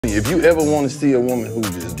If you ever want to see a woman who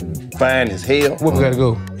just fine as hell, where we gotta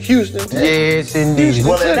go? Houston. Yes, indeed.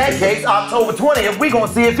 Well, in that case, October 20th, we gonna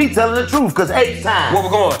see if he telling the truth, cause H time. Where we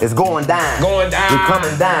going? It's going down. Going down. We're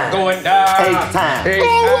coming down. Going down. H time. H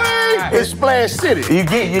time. It's Splash City. You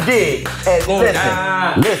dig? And Going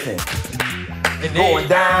down. listen. Going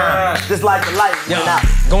down. Just like the light went out.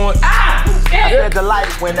 Going I said the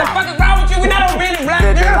light went out. What the fuck is wrong with you? We not on really black,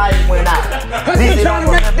 The nigga. light went out. You trying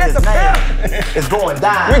to make this a fair? It's going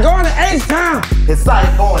down. We're going to H-Town. His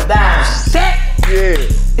sight going down. Shit. Yeah.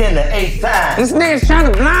 In the H-Time. This nigga's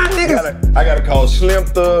trying to blind niggas. I gotta call Slim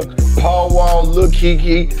Thug, Paul Wall, Lil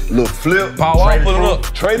Kiki, Lil Flip. Paul Wall pulling up.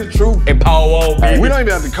 Trey the Truth. And Paul Wall. We don't even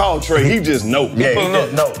have to call Trey. He just know. Yeah, pulling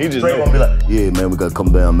up. No, He just Trey know. gonna be like, Yeah, man, we gotta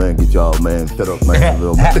come down, man. Get y'all, man, set up, man.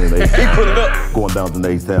 He put it up. Going down to the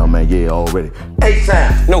H-Town, man. Yeah, already.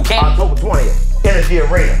 H-Time. No cap. October 20th. Energy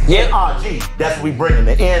Arena. Yeah. NRG. That's what we bringing,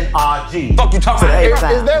 the NRG. Fuck you talking to the about?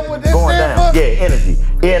 H-Time. Is that what that Going stand down. for? Yeah, energy.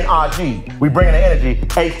 NRG. We bringing the energy.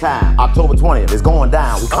 H-Time. October 20th. It's going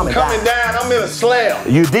down. We I'm coming coming down. I'm in a slab.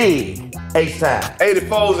 You dig? H-Time.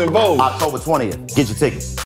 84s and Vogues. October 20th. Get your tickets.